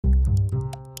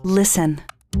Listen.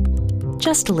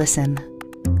 Just listen.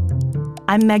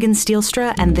 I'm Megan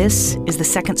Steelstra, and this is the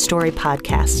Second Story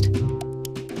podcast.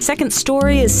 Second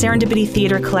Story is Serendipity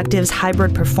Theater Collective's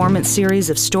hybrid performance series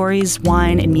of stories,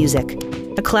 wine, and music.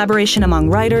 A collaboration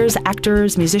among writers,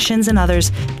 actors, musicians, and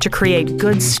others to create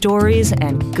good stories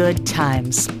and good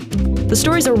times. The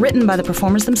stories are written by the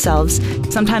performers themselves,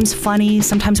 sometimes funny,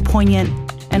 sometimes poignant,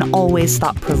 and always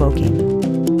thought-provoking.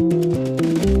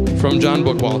 From John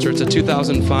Bookwalter, it's a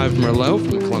 2005 Merlot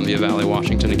from Columbia Valley,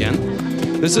 Washington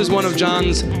again. This is one of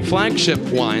John's flagship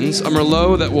wines, a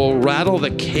Merlot that will rattle the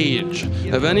cage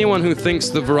of anyone who thinks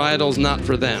the varietal's not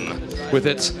for them, with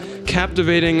its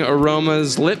captivating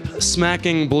aromas,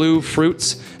 lip-smacking blue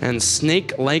fruits, and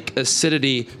snake-like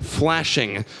acidity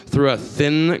flashing through a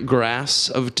thin grass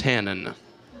of tannin.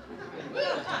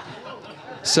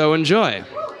 So enjoy.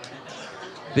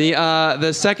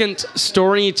 The second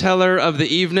storyteller of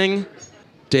the evening,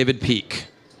 David Peake.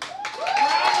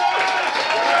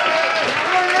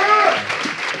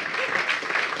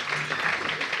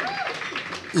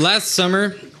 Last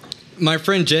summer, my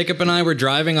friend Jacob and I were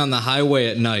driving on the highway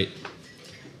at night.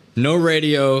 No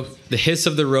radio, the hiss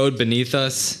of the road beneath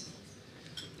us.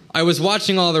 I was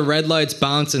watching all the red lights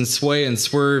bounce and sway and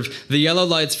swerve, the yellow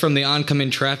lights from the oncoming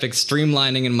traffic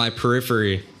streamlining in my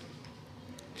periphery.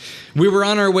 We were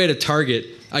on our way to Target,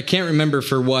 I can't remember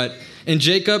for what, and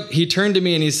Jacob, he turned to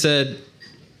me and he said,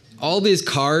 all these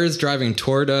cars driving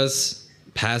toward us,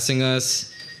 passing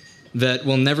us, that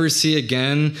we'll never see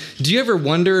again, do you ever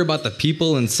wonder about the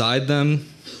people inside them?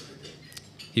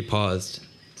 He paused.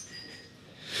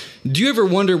 Do you ever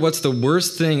wonder what's the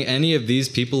worst thing any of these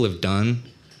people have done?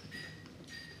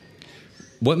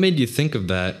 What made you think of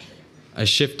that? I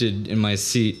shifted in my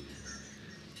seat.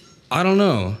 I don't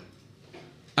know.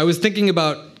 I was thinking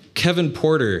about Kevin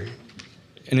Porter,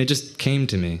 and it just came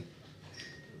to me.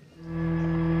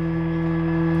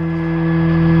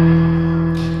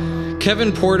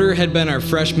 Kevin Porter had been our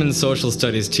freshman social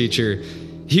studies teacher.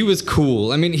 He was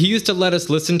cool. I mean, he used to let us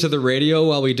listen to the radio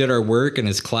while we did our work in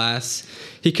his class.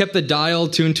 He kept the dial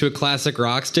tuned to a classic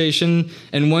rock station,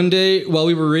 and one day, while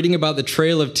we were reading about the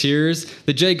Trail of Tears,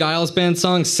 the Jay Giles Band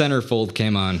song Centerfold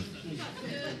came on.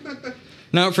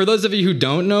 Now, for those of you who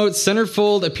don't know,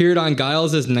 Centerfold appeared on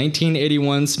Giles'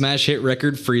 1981 smash hit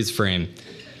record Freeze Frame.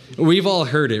 We've all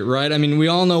heard it, right? I mean, we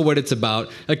all know what it's about.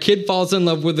 A kid falls in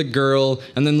love with a girl,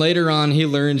 and then later on he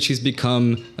learns she's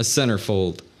become a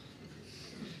centerfold.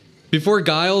 Before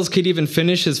Giles could even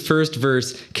finish his first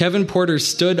verse, Kevin Porter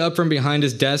stood up from behind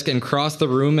his desk and crossed the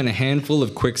room in a handful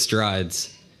of quick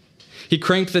strides. He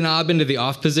cranked the knob into the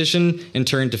off position and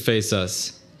turned to face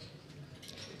us.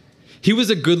 He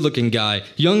was a good-looking guy,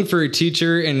 young for a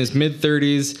teacher in his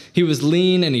mid-30s. He was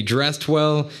lean and he dressed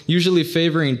well, usually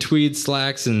favoring tweed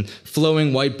slacks and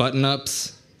flowing white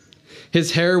button-ups.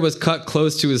 His hair was cut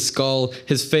close to his skull,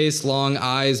 his face long,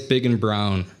 eyes big and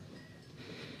brown.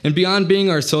 And beyond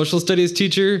being our social studies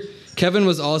teacher, Kevin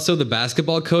was also the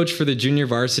basketball coach for the junior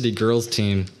varsity girls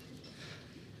team.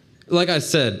 Like I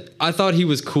said, I thought he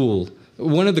was cool.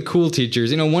 One of the cool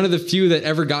teachers, one of the few that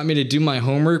ever got me to do my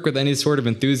homework with any sort of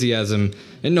enthusiasm.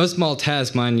 And no small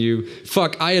task, mind you.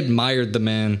 Fuck, I admired the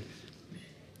man.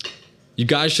 You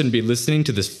guys shouldn't be listening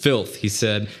to this filth, he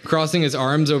said, crossing his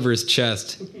arms over his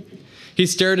chest. He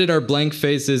stared at our blank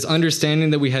faces,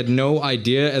 understanding that we had no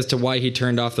idea as to why he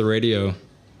turned off the radio.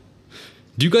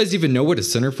 Do you guys even know what a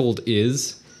centerfold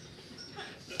is?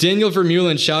 Daniel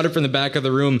Vermeulen shouted from the back of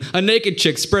the room, a naked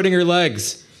chick spreading her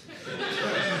legs.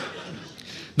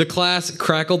 The class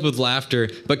crackled with laughter,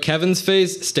 but Kevin's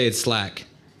face stayed slack.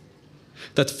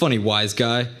 That's funny, wise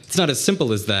guy. It's not as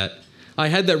simple as that. I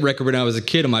had that record when I was a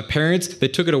kid, and my parents, they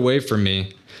took it away from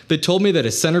me. They told me that a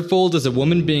centerfold is a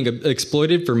woman being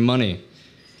exploited for money.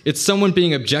 It's someone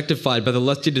being objectified by the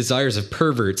lusty desires of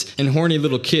perverts and horny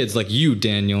little kids like you,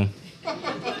 Daniel.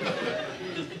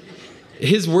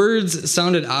 His words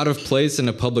sounded out of place in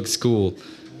a public school.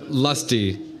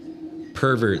 Lusty,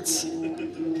 perverts,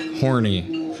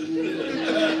 horny.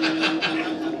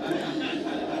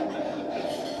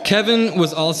 Kevin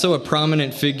was also a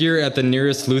prominent figure at the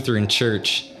nearest Lutheran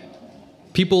church.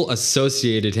 People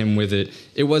associated him with it.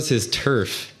 It was his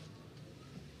turf.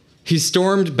 He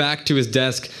stormed back to his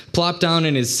desk, plopped down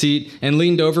in his seat, and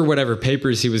leaned over whatever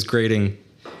papers he was grading.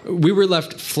 We were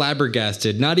left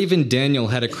flabbergasted. Not even Daniel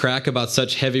had a crack about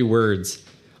such heavy words.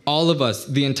 All of us,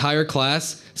 the entire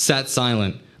class, sat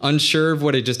silent, unsure of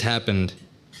what had just happened.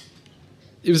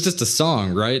 It was just a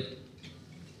song, right?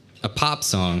 A pop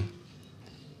song.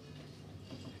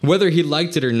 Whether he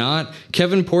liked it or not,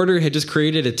 Kevin Porter had just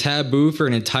created a taboo for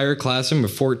an entire classroom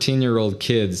of 14-year-old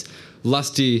kids.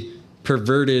 Lusty,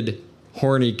 perverted,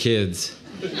 horny kids.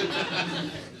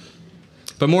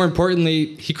 But more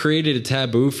importantly, he created a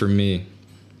taboo for me.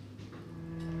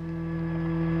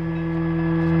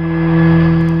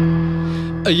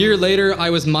 A year later, I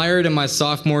was mired in my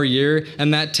sophomore year,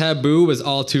 and that taboo was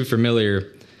all too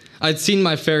familiar. I'd seen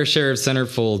my fair share of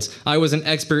centerfolds. I was an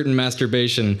expert in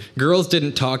masturbation. Girls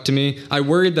didn't talk to me. I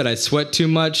worried that I sweat too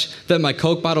much, that my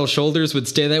Coke bottle shoulders would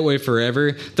stay that way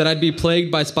forever, that I'd be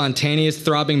plagued by spontaneous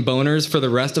throbbing boners for the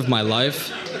rest of my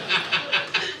life.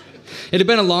 It had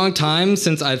been a long time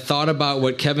since I'd thought about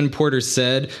what Kevin Porter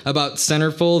said about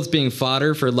centerfolds being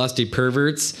fodder for lusty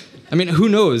perverts. I mean, who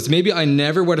knows? Maybe I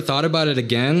never would have thought about it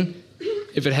again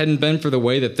if it hadn't been for the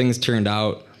way that things turned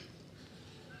out.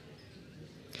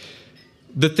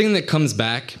 The thing that comes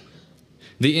back,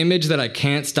 the image that I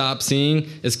can't stop seeing,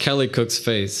 is Kelly Cook's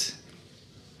face.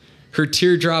 Her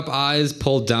teardrop eyes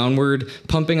pulled downward,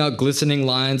 pumping out glistening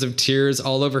lines of tears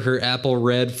all over her apple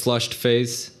red, flushed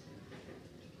face.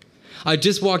 I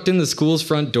just walked in the school's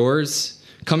front doors,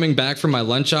 coming back from my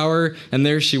lunch hour, and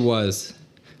there she was.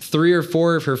 3 or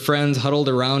 4 of her friends huddled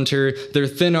around her, their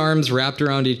thin arms wrapped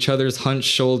around each other's hunched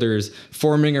shoulders,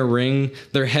 forming a ring,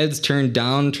 their heads turned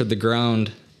down to the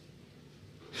ground.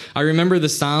 I remember the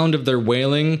sound of their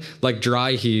wailing like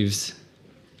dry heaves.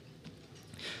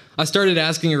 I started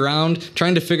asking around,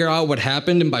 trying to figure out what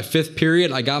happened, and by 5th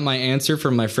period, I got my answer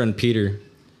from my friend Peter.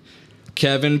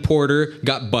 Kevin Porter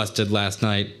got busted last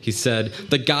night, he said.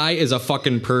 The guy is a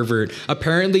fucking pervert.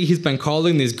 Apparently, he's been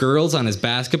calling these girls on his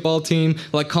basketball team,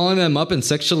 like calling them up and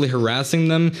sexually harassing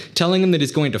them, telling them that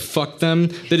he's going to fuck them,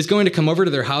 that he's going to come over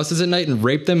to their houses at night and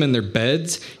rape them in their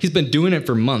beds. He's been doing it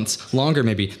for months, longer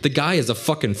maybe. The guy is a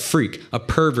fucking freak, a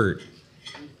pervert.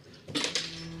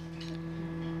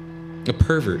 A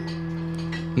pervert.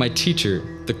 My teacher,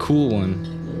 the cool one.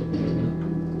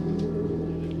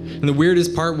 And the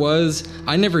weirdest part was,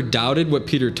 I never doubted what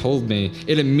Peter told me.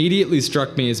 It immediately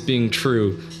struck me as being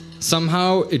true.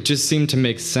 Somehow, it just seemed to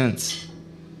make sense.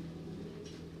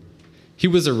 He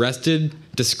was arrested,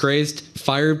 disgraced,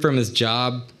 fired from his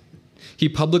job. He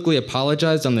publicly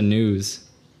apologized on the news.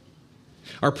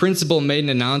 Our principal made an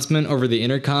announcement over the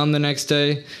intercom the next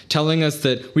day, telling us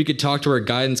that we could talk to our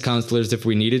guidance counselors if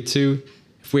we needed to,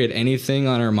 if we had anything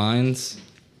on our minds.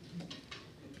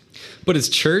 But his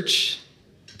church,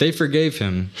 they forgave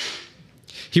him.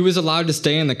 He was allowed to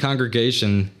stay in the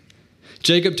congregation.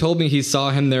 Jacob told me he saw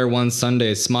him there one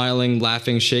Sunday, smiling,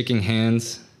 laughing, shaking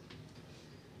hands.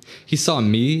 He saw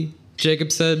me,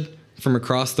 Jacob said, from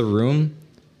across the room,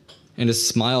 and his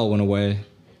smile went away.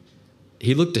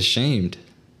 He looked ashamed.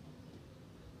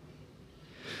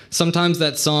 Sometimes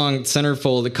that song,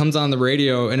 Centerfold, it comes on the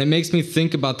radio, and it makes me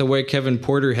think about the way Kevin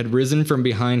Porter had risen from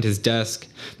behind his desk,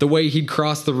 the way he'd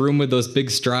crossed the room with those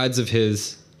big strides of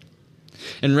his.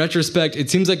 In retrospect,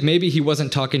 it seems like maybe he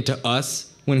wasn't talking to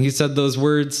us when he said those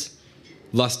words.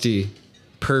 Lusty,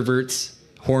 perverts,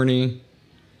 horny.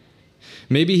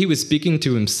 Maybe he was speaking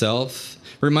to himself,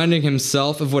 reminding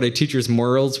himself of what a teacher's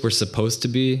morals were supposed to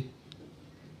be.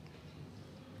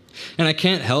 And I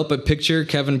can't help but picture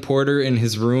Kevin Porter in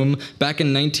his room back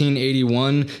in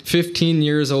 1981, 15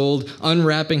 years old,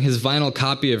 unwrapping his vinyl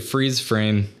copy of Freeze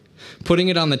Frame, putting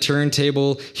it on the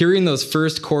turntable, hearing those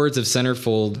first chords of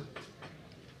Centerfold.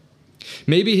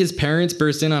 Maybe his parents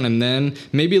burst in on him then,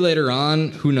 maybe later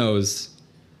on, who knows.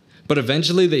 But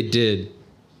eventually they did.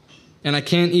 And I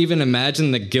can't even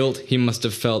imagine the guilt he must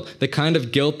have felt, the kind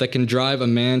of guilt that can drive a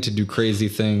man to do crazy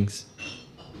things.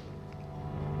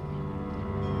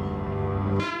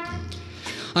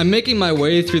 I'm making my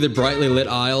way through the brightly lit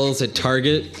aisles at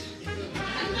Target.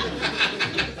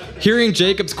 Hearing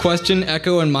Jacob's question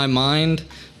echo in my mind,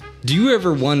 do you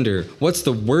ever wonder what's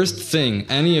the worst thing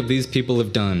any of these people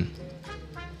have done?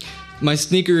 My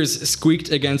sneakers squeaked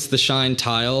against the shine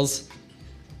tiles,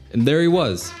 and there he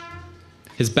was,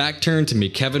 his back turned to me,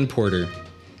 Kevin Porter.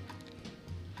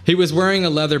 He was wearing a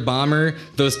leather bomber,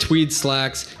 those tweed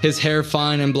slacks, his hair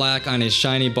fine and black on his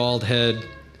shiny bald head.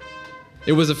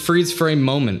 It was a freeze-frame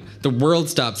moment. The world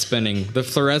stopped spinning. The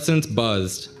fluorescence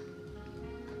buzzed.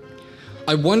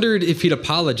 I wondered if he'd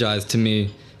apologize to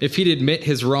me, if he'd admit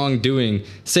his wrongdoing,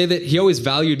 say that he always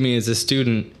valued me as a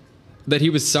student, that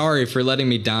he was sorry for letting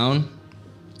me down.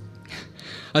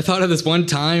 I thought of this one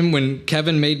time when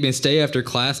Kevin made me stay after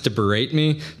class to berate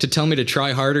me, to tell me to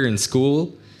try harder in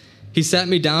school. He sat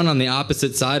me down on the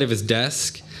opposite side of his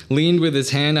desk, leaned with his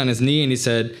hand on his knee, and he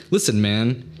said, "Listen,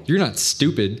 man, you're not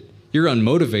stupid. You're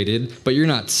unmotivated, but you're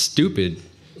not stupid.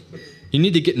 You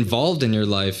need to get involved in your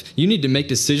life. You need to make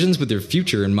decisions with your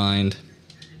future in mind."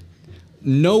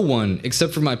 No one,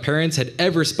 except for my parents, had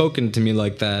ever spoken to me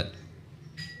like that.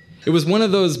 It was one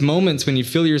of those moments when you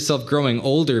feel yourself growing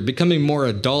older, becoming more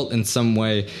adult in some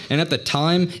way, and at the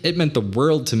time, it meant the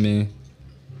world to me.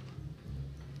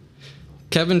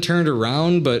 Kevin turned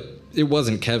around, but it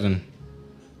wasn't Kevin.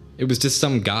 It was just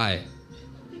some guy.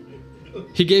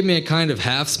 He gave me a kind of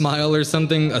half smile or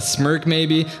something, a smirk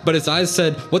maybe, but his eyes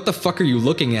said, "What the fuck are you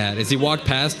looking at?" as he walked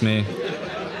past me.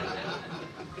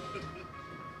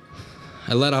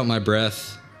 I let out my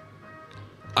breath.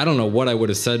 I don't know what I would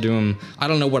have said to him. I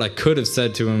don't know what I could have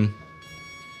said to him.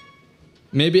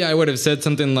 Maybe I would have said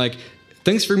something like,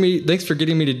 Thanks for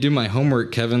getting me to do my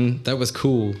homework, Kevin. That was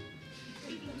cool."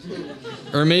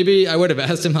 Or maybe I would have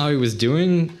asked him how he was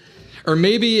doing. Or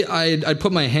maybe I'd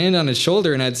put my hand on his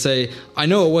shoulder and I'd say, "I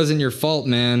know it wasn't your fault,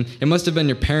 man. It must have been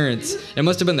your parents. It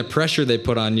must have been the pressure they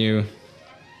put on you."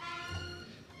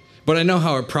 But I know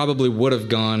how it probably would have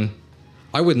gone.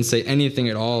 I wouldn't say anything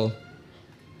at all.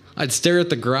 I'd stare at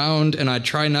the ground and I'd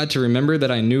try not to remember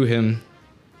that I knew him.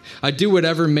 I'd do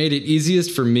whatever made it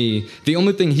easiest for me, the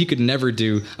only thing he could never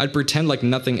do. I'd pretend like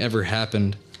nothing ever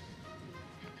happened.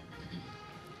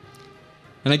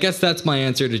 And I guess that's my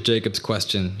answer to Jacob's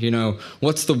question. You know,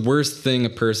 what's the worst thing a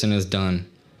person has done?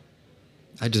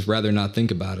 I'd just rather not think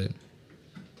about it.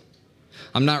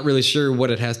 I'm not really sure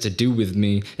what it has to do with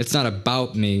me. It's not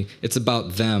about me, it's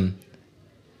about them.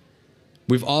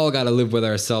 We've all got to live with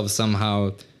ourselves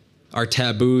somehow. Our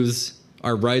taboos,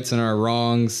 our rights and our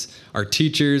wrongs, our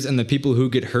teachers and the people who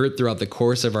get hurt throughout the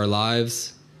course of our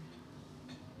lives.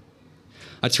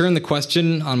 I turn the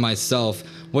question on myself.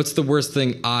 What's the worst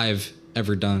thing I've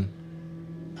ever done?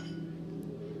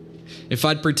 If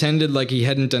I'd pretended like he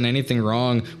hadn't done anything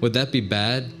wrong, would that be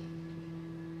bad?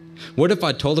 What if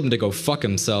I told him to go fuck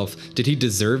himself? Did he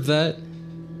deserve that?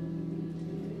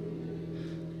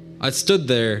 I stood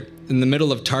there in the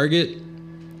middle of Target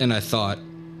and I thought.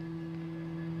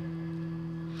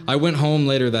 I went home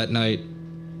later that night.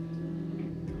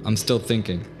 I'm still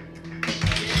thinking.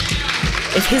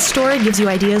 If his story gives you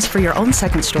ideas for your own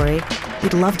second story,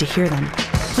 we'd love to hear them.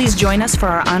 Please join us for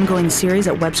our ongoing series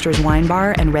at Webster's Wine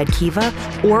Bar and Red Kiva,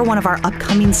 or one of our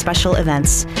upcoming special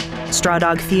events, Straw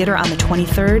Dog Theater on the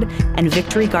 23rd and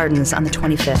Victory Gardens on the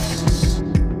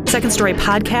 25th. Second Story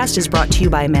Podcast is brought to you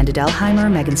by Amanda Delheimer,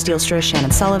 Megan Steelstra,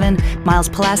 Shannon Sullivan, Miles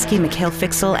Pulaski, Mikhail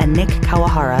Fixel, and Nick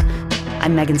Kawahara.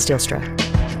 I'm Megan Steelstra.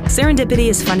 Serendipity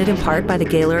is funded in part by the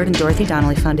Gaylord and Dorothy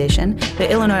Donnelly Foundation, the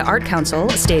Illinois Art Council,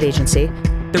 a state agency,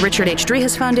 the Richard H.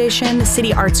 Driehaus Foundation,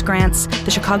 City Arts Grants,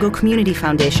 the Chicago Community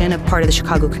Foundation, a part of the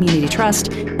Chicago Community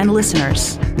Trust, and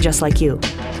listeners just like you.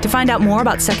 To find out more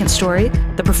about Second Story,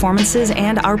 the performances,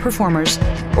 and our performers,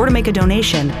 or to make a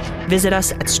donation, visit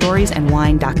us at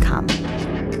storiesandwine.com.